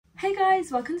Hey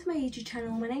guys, welcome to my YouTube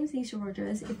channel. My name is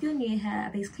thenisharodgers. If you're new here, I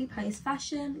basically post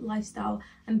fashion, lifestyle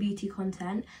and beauty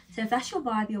content. So if that's your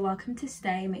vibe, you're welcome to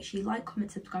stay. Make sure you like,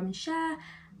 comment, subscribe and share.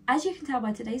 As you can tell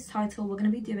by today's title, we're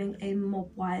going to be doing a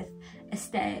mob wife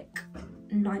aesthetic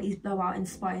 90s blowout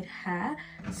inspired hair.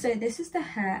 So this is the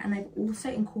hair, and I've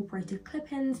also incorporated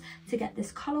clip-ins to get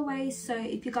this colorway. So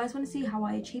if you guys want to see how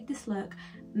I achieved this look,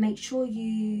 make sure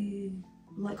you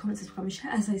like, comment, subscribe and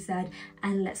share, as I said,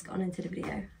 and let's get on into the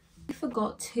video. I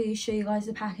forgot to show you guys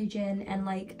the packaging and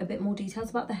like a bit more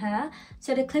details about the hair.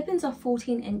 So the clip-ins are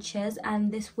 14 inches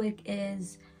and this wig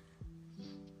is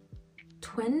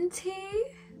 20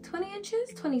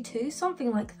 inches, 22,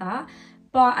 something like that.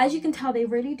 But as you can tell, they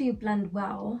really do blend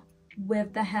well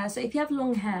with the hair. So if you have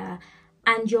long hair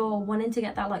and you're wanting to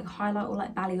get that like highlight or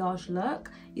like balayage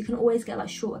look, you can always get like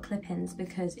shorter clip-ins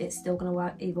because it's still gonna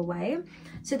work either way.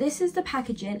 So this is the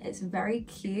packaging. It's very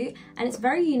cute and it's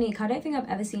very unique. I don't think I've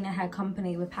ever seen a hair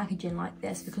company with packaging like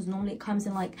this, because normally it comes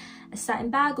in like a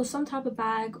satin bag or some type of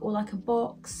bag or like a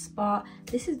box, but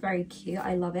this is very cute.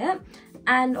 I love it.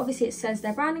 And obviously it says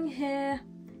their branding here,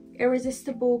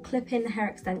 Irresistible clip-in hair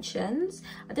extensions.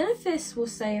 I don't know if this will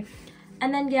say.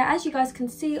 And then yeah, as you guys can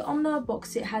see on the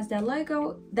box, it has their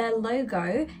logo,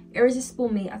 Irresistible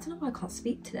Me. I don't know why I can't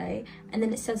speak today. And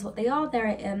then it says what they are.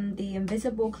 They're the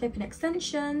invisible clip-in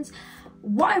extensions.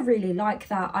 What I really like,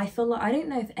 that I feel like, I don't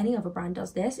know if any other brand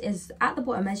does this, is at the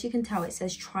bottom, as you can tell, it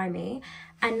says try me.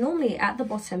 And normally at the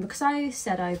bottom, because I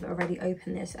said I've already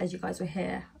opened this as you guys were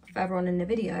here further on in the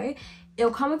video,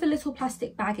 it'll come with a little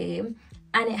plastic baggie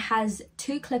and it has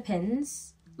two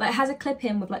clip-ins. Like it has a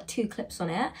clip-in with like two clips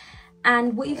on it.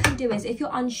 And what you can do is, if you're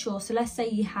unsure, so let's say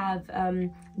you have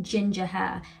ginger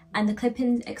hair and the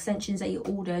clip-in extensions that you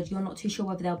ordered, you're not too sure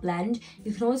whether they'll blend,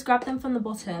 you can always grab them from the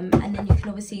bottom and then you can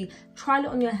obviously trial it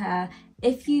on your hair.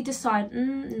 If you decide,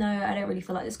 no, I don't really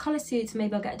feel like this colour suits,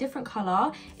 maybe I'll get a different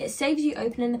colour, it saves you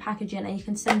opening the packaging and you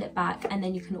can send it back and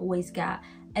then you can always get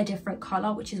a different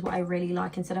colour, which is what I really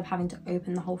like, instead of having to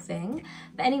open the whole thing.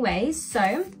 But anyways,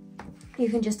 so you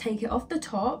can just take it off the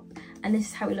top and this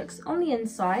is how it looks on the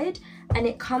inside, and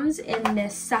it comes in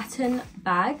this satin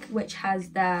bag which has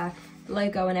their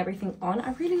logo and everything on.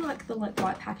 I really like the like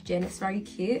white packaging, it's very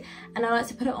cute, and I like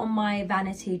to put it on my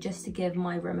vanity just to give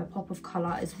my room a pop of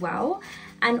colour as well.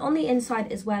 And on the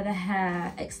inside is where the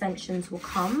hair extensions will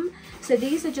come. So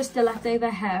these are just the leftover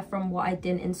hair from what I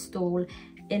didn't install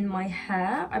in my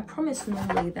hair. I promise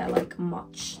normally they're like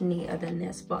much neater than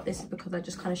this, but this is because I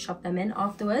just kind of shoved them in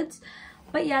afterwards.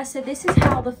 But yeah, so this is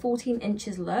how the 14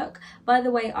 inches look. By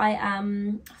the way, I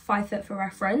am 5 foot for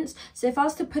reference. So if I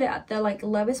was to put it at the like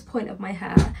lowest point of my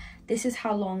hair, this is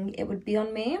how long it would be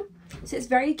on me. So it's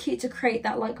very cute to create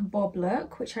that like bob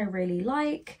look, which I really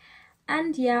like.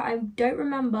 And yeah, I don't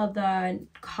remember the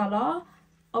colour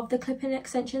of the clip-in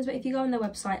extensions, but if you go on their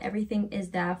website, everything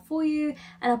is there for you.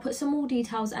 And I'll put some more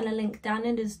details and a link down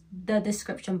in the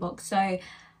description box. So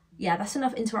yeah, that's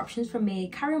enough interruptions from me.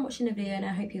 Carry on watching the video and I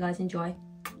hope you guys enjoy.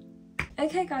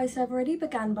 Okay guys, so I've already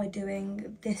began by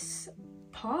doing this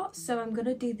part, so I'm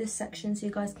gonna do this section so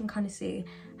you guys can kind of see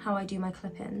how I do my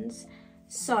clip-ins.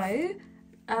 So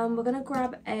we're gonna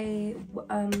grab a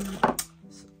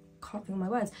can't think of my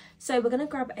words. So we're gonna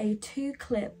grab a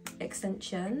 2-clip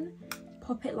extension,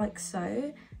 pop it like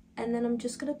so, and then I'm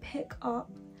just gonna pick up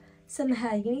some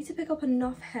hair. You need to pick up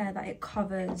enough hair that it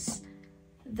covers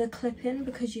the clip-in,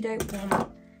 because you don't want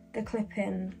the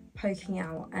clip-in poking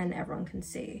out and everyone can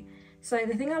see. So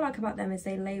the thing I like about them is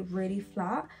they lay really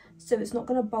flat, so it's not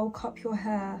going to bulk up your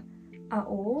hair at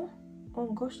all. Oh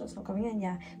my gosh, that's not going in.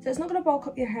 Yeah, so it's not going to bulk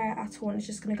up your hair at all, and it's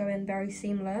just going to go in very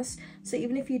seamless. So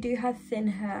even if you do have thin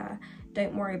hair,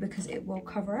 don't worry, because it will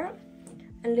cover it.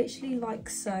 And literally like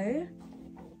so,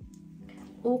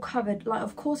 all covered. Like,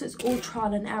 of course it's all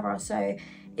trial and error, so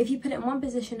if you put it in one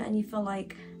position and you feel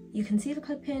like you can see the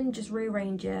clip-in, just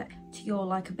rearrange it to your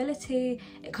likability.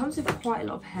 It comes with quite a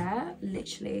lot of hair.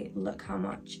 Literally, look how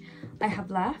much I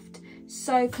have left.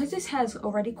 So because this hair is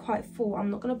already quite full, I'm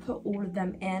not going to put all of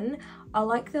them in. I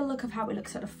like the look of how it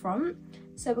looks at the front.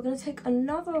 So we're going to take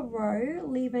another row,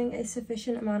 leaving a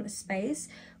sufficient amount of space,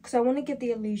 because I want to give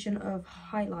the illusion of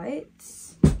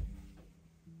highlights.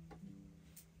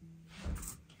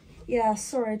 Yeah,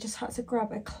 sorry, I just had to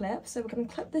grab a clip. So we're going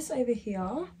to clip this over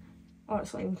here. Oh,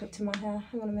 it's not even clipped in my hair.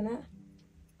 Hang on a minute.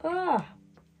 Ah!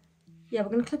 Yeah,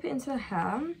 we're going to clip it into the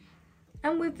hair.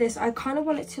 And with this, I kind of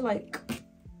want it to like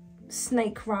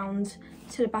snake round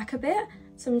to the back a bit.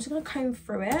 So I'm just going to comb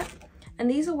through it.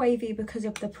 And these are wavy because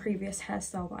of the previous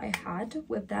hairstyle that I had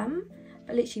with them.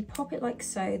 But literally pop it like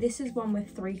so. This is one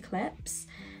with 3 clips.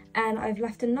 And I've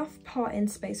left enough part in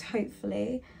space,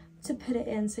 hopefully, to put it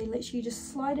in. So literally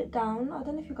just slide it down. I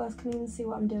don't know if you guys can even see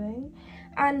what I'm doing.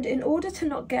 And in order to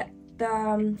not get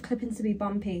the clip-ins to be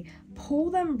bumpy,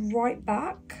 pull them right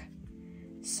back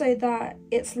so that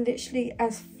it's literally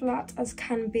as flat as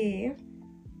can be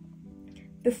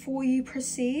before you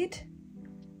proceed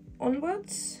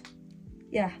onwards.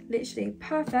 Yeah, literally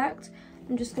perfect.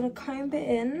 I'm just gonna comb it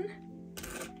in,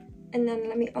 and then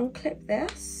let me unclip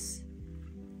this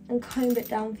and comb it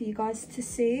down for you guys to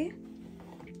see.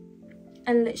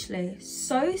 And literally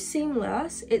so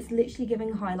seamless, it's literally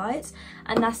giving highlights,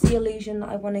 and that's the illusion that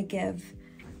I want to give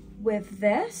with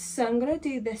this. So I'm going to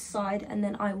do this side and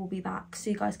then I will be back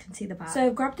so you guys can see the back. So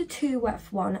I've grabbed the 2 wet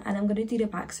one and I'm going to do the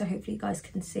back so hopefully you guys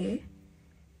can see.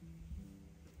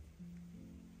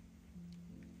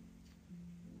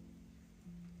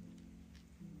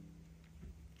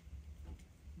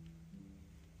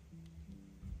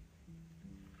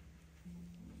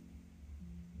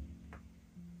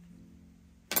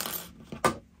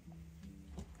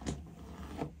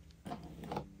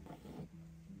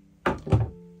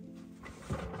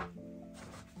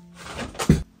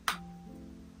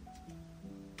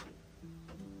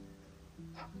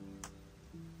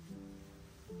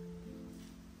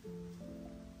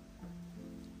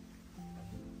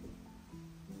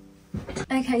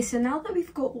 Okay, so now that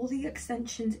we've got all the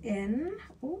extensions in,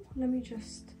 oh, let me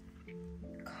just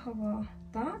cover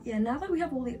that. Yeah, now that we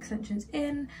have all the extensions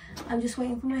in, I'm just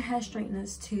waiting for my hair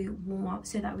straighteners to warm up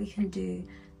so that we can do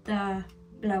the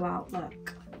blowout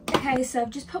look. Okay, so I've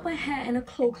just put my hair in a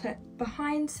claw clip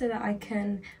behind so that I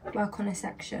can work on a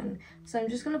section. So I'm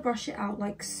just going to brush it out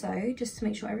like so, just to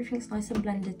make sure everything's nice and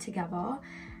blended together.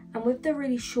 And with the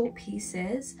really short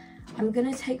pieces, I'm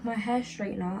going to take my hair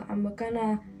straightener and we're going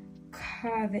to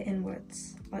curve it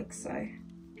inwards like so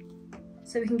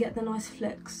we can get the nice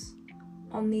flicks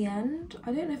on the end.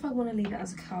 I don't know if I want to leave it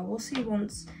as a curl, we'll see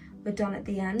once we're done at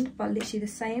the end, but literally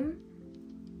the same,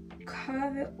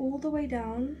 curve it all the way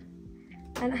down,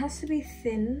 and it has to be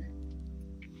thin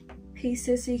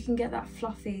pieces so you can get that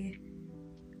fluffy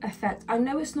effect. I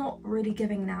know it's not really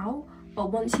giving now,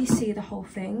 but once you see the whole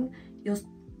thing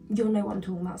you'll know what I'm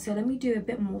talking about. So let me do a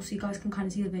bit more so you guys can kind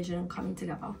of see the vision coming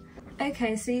together.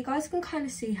 Okay, so you guys can kind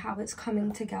of see how it's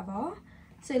coming together.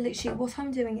 So literally what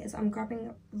I'm doing is I'm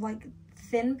grabbing like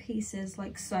thin pieces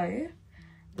like so,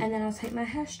 and then I'll take my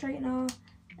hair straightener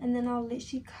and then I'll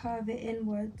literally curve it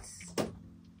inwards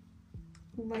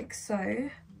like so.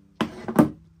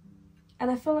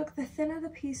 And I feel like the thinner the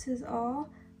pieces are,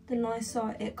 the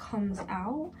nicer it comes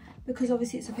out, because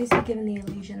obviously it's supposed to be giving the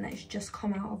illusion that it's just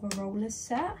come out of a roller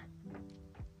set.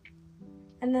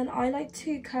 And then I like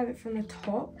to curve it from the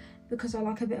top because I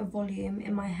like a bit of volume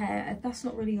in my hair. If that's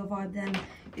not really your vibe, then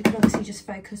you can obviously just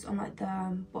focus on like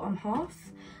the bottom half.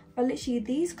 But literally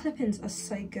these clip-ins are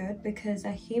so good because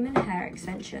they're human hair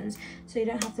extensions, so you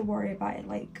don't have to worry about it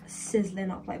like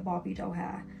sizzling up like Barbie doll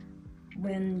hair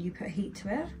when you put heat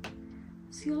to it.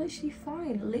 So you're literally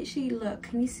fine. Literally look,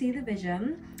 can you see the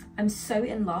vision? I'm so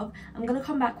in love. I'm gonna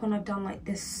come back when I've done like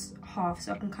this half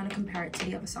so I can kind of compare it to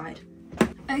the other side.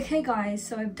 Okay guys,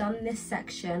 so I've done this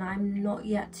section. I'm not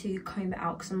yet to comb it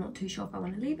out because I'm not too sure if I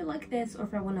want to leave it like this or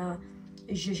if I want to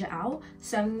zhuzh it out.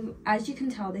 So as you can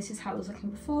tell, this is how it was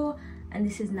looking before and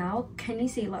this is now. Can you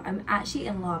see, like, I'm actually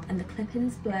in love and the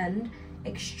clip-ins blend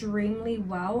extremely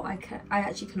well. I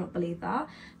actually cannot believe that.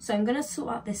 So I'm gonna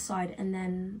sort out this side and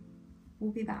then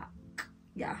we'll be back.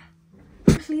 Yeah,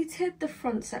 completed the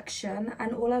front section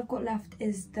and all I've got left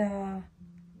is the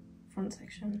front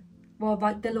section, well,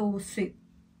 like the little swoop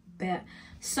bit.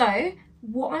 So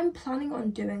what I'm planning on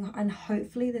doing, and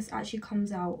hopefully this actually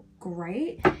comes out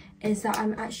great, is that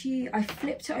I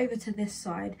flipped it over to this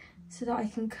side so that I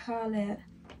can curl it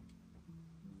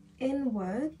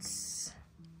inwards.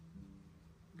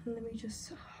 And let me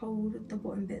just hold the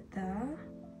bottom bit there.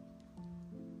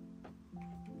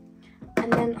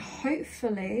 And then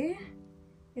hopefully,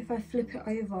 if I flip it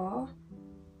over,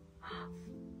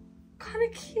 kind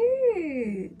of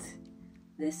cute.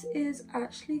 This is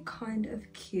actually kind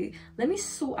of cute. Let me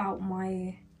sort out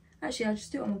my, actually I'll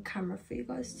just do it on camera for you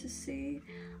guys to see.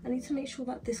 I need to make sure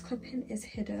that this clip-in is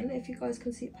hidden, if you guys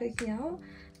can see it poking out.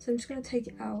 So I'm just going to take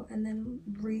it out and then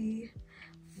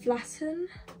re-flatten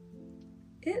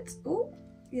it. Oh,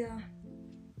 yeah.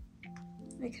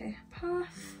 Okay, perf.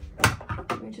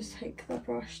 Let me just take the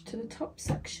brush to the top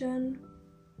section.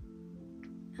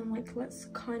 And like, let's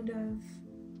kind of,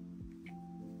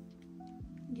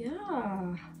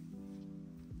 yeah.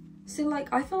 So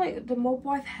like, I feel like the mob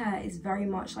wife hair is very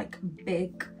much like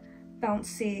big,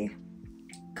 bouncy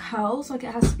curls. Like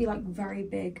it has to be like very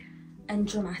big and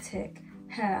dramatic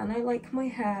hair. And I like my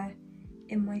hair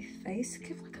in my face to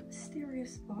give like a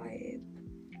mysterious vibe.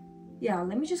 Yeah,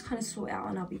 let me just kind of sort it out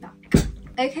and I'll be back.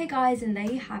 Okay guys, and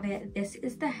there you have it. This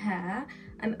is the hair.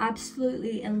 I'm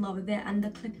absolutely in love with it, and the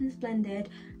clip-ins blended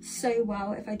so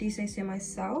well, if I do say so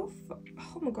myself.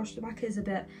 Oh my gosh, the back is a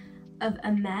bit of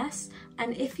a mess.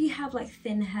 And if you have like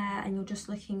thin hair and you're just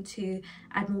looking to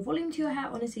add more volume to your hair,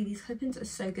 honestly, these clip-ins are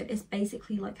so good. It's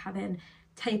basically like having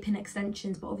tape-in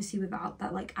extensions, but obviously without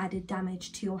that like added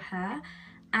damage to your hair.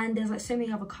 And there's like so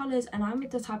many other colors, and I'm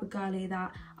the type of girly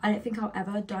that I don't think I'll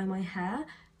ever dye my hair.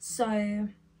 So,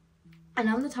 and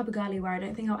I'm the type of girly where I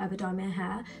don't think I'll ever dye my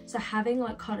hair. So having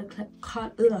like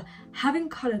having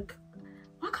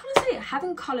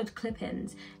coloured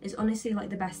clip-ins is honestly like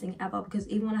the best thing ever, because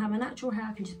even when I have my natural hair,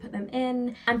 I can just put them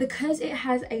in. And because it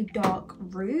has a dark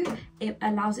root, it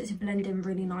allows it to blend in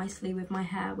really nicely with my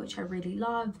hair, which I really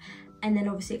love. And then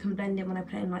obviously it can blend in when I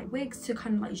put in like wigs to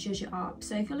kind of like zhuzh it up.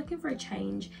 So if you're looking for a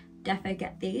change, defo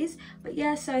get these. But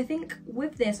yeah, so I think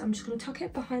with this, I'm just going to tuck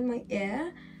it behind my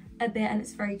ear a bit, and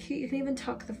it's very cute. You can even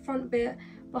tuck the front bit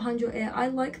behind your ear. I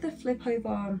like the flip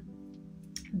over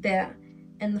bit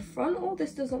in the front. Oh,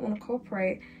 this doesn't want to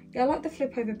cooperate. Yeah, I like the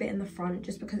flip over bit in the front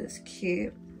just because it's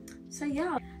cute. So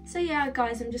yeah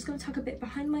guys, I'm just going to tuck a bit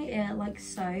behind my ear like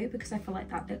so, because I feel like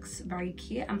that looks very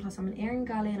cute, and plus I'm an earring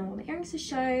girly and I want my earrings to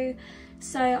show.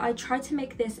 So I tried to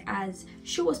make this as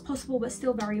short as possible but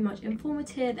still very much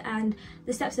informative, and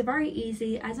the steps are very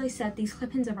easy. As I said, these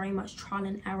clip-ins are very much trial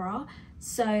and error,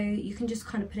 so you can just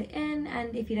kind of put it in,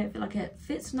 and if you don't feel like it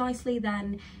fits nicely,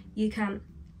 then you can.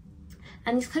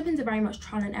 And these clip-ins are very much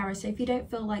trial and error, so if you don't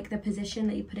feel like the position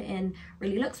that you put it in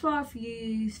really looks well, if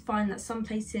you find that some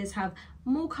places have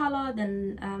more colour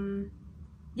than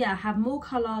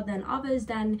others,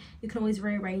 then you can always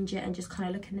rearrange it and just kind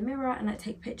of look in the mirror and like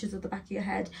take pictures of the back of your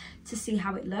head to see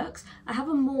how it looks. I have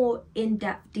a more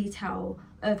in-depth detail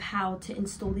of how to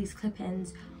install these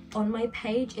clip-ins on my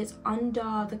page. It's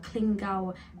under the Clean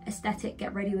Girl Aesthetic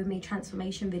Get Ready With Me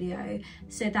transformation video,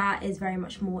 so that is very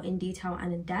much more in detail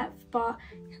and in depth. But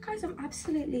yeah guys, I'm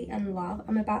absolutely in love.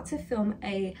 I'm about to film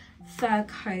a fur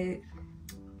coat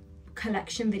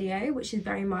collection video, which is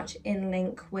very much in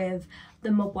link with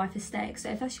the mob wife aesthetic. So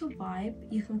if that's your vibe,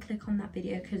 you can click on that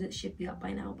video because it should be up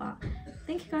by now. But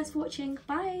thank you guys for watching.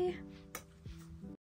 Bye.